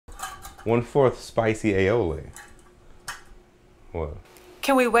1/4 spicy aioli. What?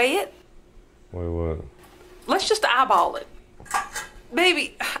 Can we weigh it? Wait, what? Let's just eyeball it.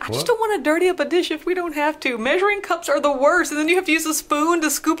 Baby, I just don't want to dirty up a dish if we don't have to. Measuring cups are the worst, and then you have to use a spoon to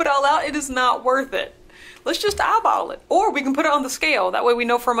scoop it all out. It is not worth it. Let's just eyeball it. Or we can put it on the scale. That way we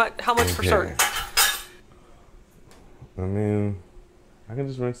know how much for certain. I mean, I can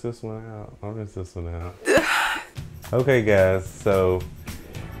just rinse this one out. I'll rinse this one out. Okay, guys, so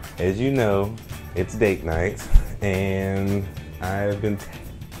as you know, it's date night, and I've been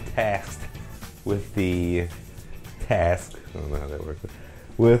tasked with the task, I don't know how that works,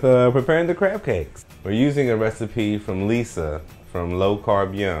 with preparing the crab cakes. We're using a recipe from Lisa from Low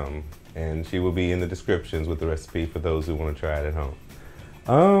Carb Yum, and she will be in the descriptions with the recipe for those who want to try it at home.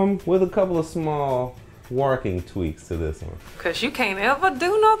 With a couple of small WARKing tweaks to this one. Cause you can't ever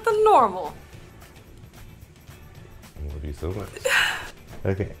do nothing normal. I love you so much.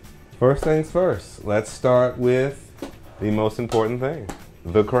 Okay, first things first, let's start with the most important thing,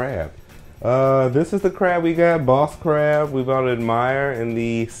 the crab. This is the crab we got, Boss Crab. We bought it at Meyer in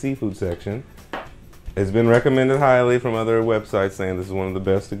the seafood section. It's been recommended highly from other websites saying this is one of the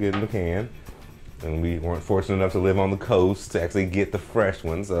best to get in the can. And we weren't fortunate enough to live on the coast to actually get the fresh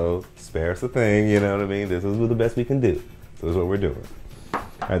one, so spare us the thing, you know what I mean? This is the best we can do. So this is what we're doing. All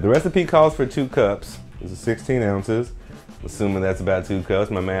right, the recipe calls for 2 cups. This is 16 ounces. Assuming that's about 2 cups.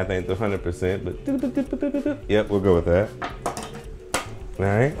 My math ain't 100%, but yep, we'll go with that. All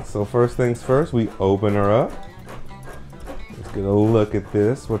right, so first things first, we open her up. Let's get a look at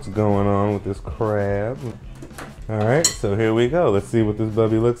this, what's going on with this crab. All right, so here we go. Let's see what this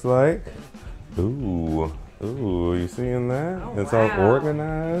bubby looks like. Ooh, ooh, you seeing that? Oh, it's wow. all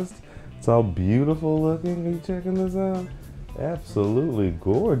organized. It's all beautiful looking. Are you checking this out? Absolutely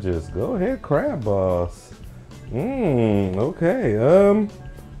gorgeous. Go ahead, crab boss. Okay.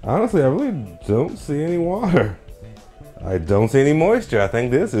 Honestly, I really don't see any water. I don't see any moisture. I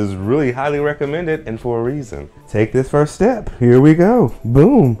think this is really highly recommended, and for a reason. Take this first step. Here we go.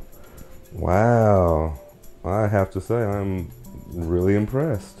 Boom. Wow. I have to say, I'm really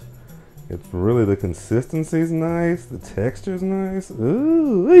impressed. It's really, the consistency's nice, the texture's nice.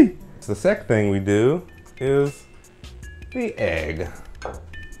 Ooh. The second thing we do is the egg.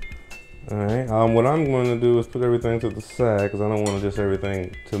 All right, what I'm going to do is put everything to the side because I don't want just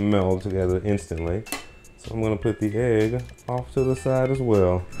everything to meld together instantly. So I'm going to put the egg off to the side as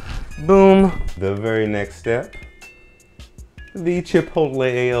well. Boom. The very next step, the chipotle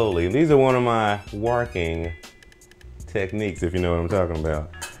aioli. These are one of my WARKing techniques, if you know what I'm talking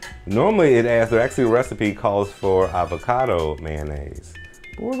about. Normally the recipe calls for avocado mayonnaise.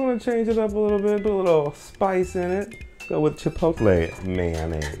 But we're going to change it up a little bit, put a little spice in it. Go with chipotle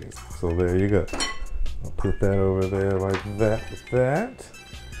mayonnaise. So there you go. I'll put that over there like that with that.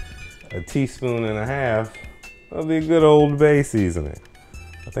 1.5 teaspoons of the good Old Bay seasoning.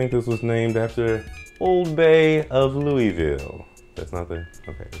 I think this was named after Old Bay of Louisville. That's not the,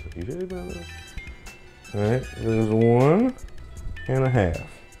 okay, you sure about that? All right, there's 1.5.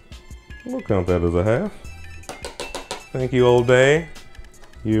 We'll count that as a half. Thank you, Old Bay.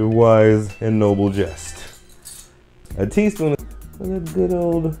 Your wise and noble jest. 1 teaspoon of the good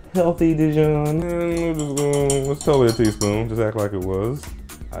old healthy Dijon. And it's totally a teaspoon, just act like it was.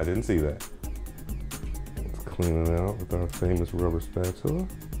 I didn't see that. Let's clean it out with our famous rubber spatula.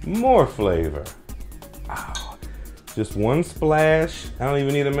 More flavor. Wow. Just 1 splash. I don't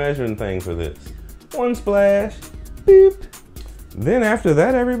even need a measuring thing for this. 1 splash. Beep. Then after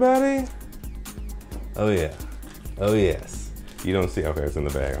that, everybody. Oh yeah. Oh yes. You don't see, okay, it's in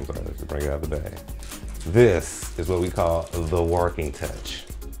the bag. I'm sorry, let's bring it out of the bag. This is what we call the WARKing touch.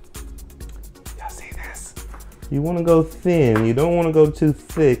 Y'all see this? You want to go thin. You don't want to go too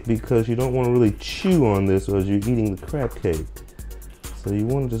thick because you don't want to really chew on this as you're eating the crab cake. So you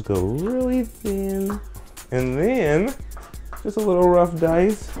want to just go really thin. And then just a little rough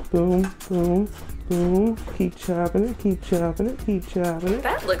dice. Boom, boom, boom. Keep chopping it, keep chopping it, keep chopping it.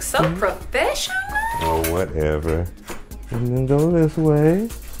 That looks so professional. Or whatever. And then go this way.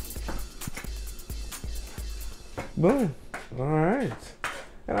 Boom. All right.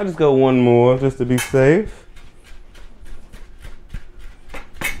 And I'll just go 1 more just to be safe.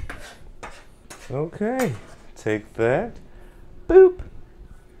 Okay. Take that. Boop.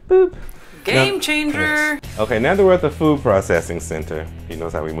 Boop. Game changer. Yes. Okay, now that we're at the food processing center, he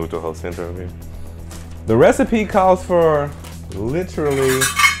knows how we moved to a whole center over here. The recipe calls for literally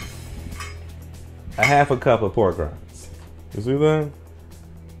 1/2 cup of pork rinds. You see that?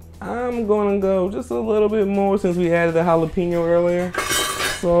 I'm gonna go just a little bit more since we added the jalapeno earlier.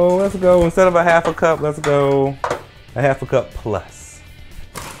 So let's go, instead of 1/2 cup, let's go 1/2 cup plus.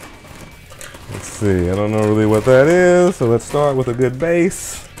 Let's see, I don't know really what that is, so let's start with a good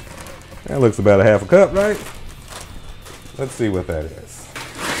base. That looks about a half a cup, right? Let's see what that is.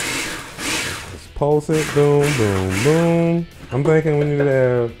 Let's pulse it, boom, boom, boom. I'm thinking we need to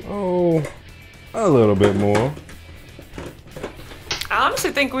have, a little bit more. I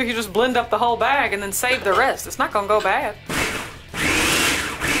honestly think we could just blend up the whole bag and then save the rest. It's not gonna go bad.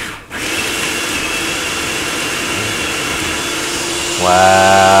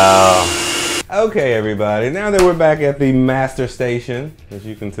 Wow. Okay, everybody, now that we're back at the master station, as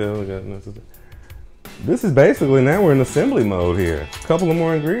you can tell, this is basically, now we're in assembly mode here. A couple of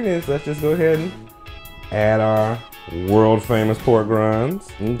more ingredients. Let's just go ahead and add our world famous pork rinds.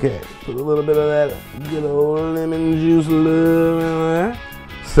 Okay, put a little bit of that good old lemon juice,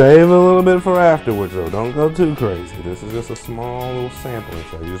 save a little bit for afterwards though. Don't go too crazy. This is just a small little sampling,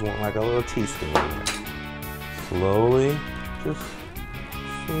 so you just want like a little teaspoon in there. Slowly, just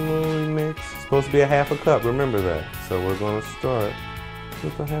slowly mix. It's supposed to be a half a cup, remember that. So we're gonna start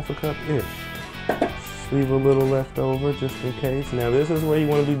with a half a cup-ish. Just leave a little left over just in case. Now this is where you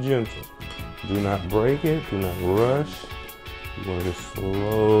wanna be gentle. Do not break it, do not rush. You wanna just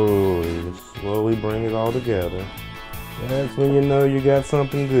slowly bring it all together. That's when you know you got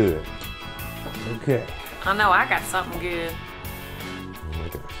something good. Okay. I know I got something good. Oh my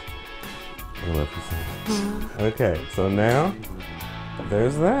gosh. I love you so much. Okay, so now,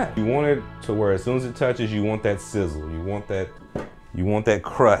 there's that. You want it to where as soon as it touches, you want that sizzle. You want that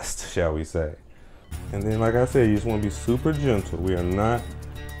crust, shall we say. And then like I said, you just want to be super gentle. We are not,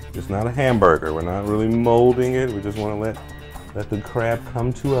 it's not a hamburger. We're not really molding it. We just want to let the crab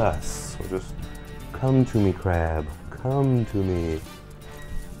come to us. So just come to me, crab. Come to me.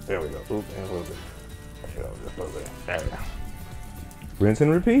 There we go. Oops, and a little bit. There we go. Rinse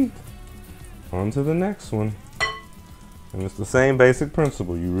and repeat. On to the next one. And it's the same basic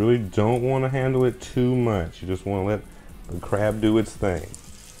principle. You really don't want to handle it too much. You just want to let the crab do its thing.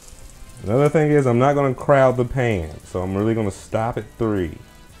 Another thing is I'm not going to crowd the pan. So I'm really going to stop at 3.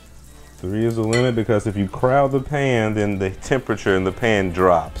 3 is the limit because if you crowd the pan, then the temperature in the pan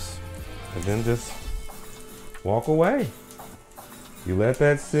drops. And then just walk away. You let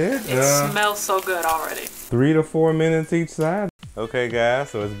that sit. It smells so good already. 3 to 4 minutes each side. Okay guys,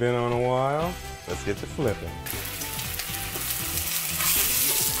 so it's been on a while. Let's get to flipping.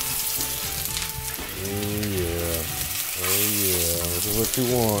 Oh yeah. Oh yeah. This is what you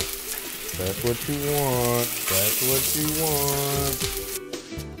want. That's what you want. That's what you want.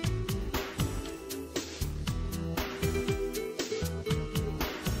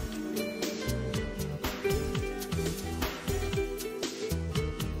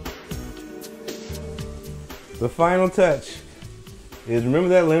 The final touch is, remember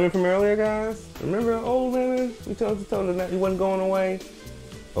that lemon from earlier, guys? Remember the old lemon? We told you that he wasn't going away?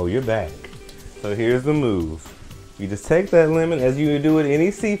 Oh, you're back. So here's the move. You just take that lemon, as you would do at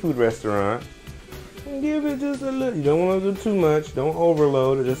any seafood restaurant, and give it just a little. You don't want to do too much. Don't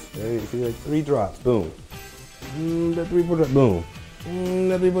overload it. Just, there you see, like 3 drops. Boom. Boom. Boom.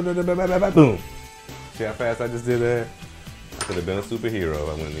 See how fast I just did that? I could have been a superhero if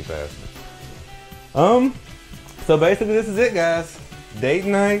I went any faster. So basically this is it, guys. Date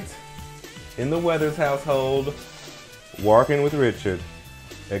night in the Weathers household, WARKing with Richard.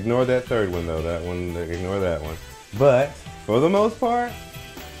 Ignore that third one though, ignore that one. But for the most part,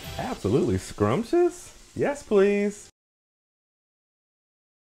 absolutely scrumptious. Yes, please.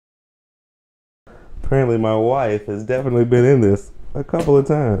 Apparently my wife has definitely been in this a couple of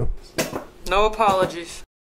times. No apologies.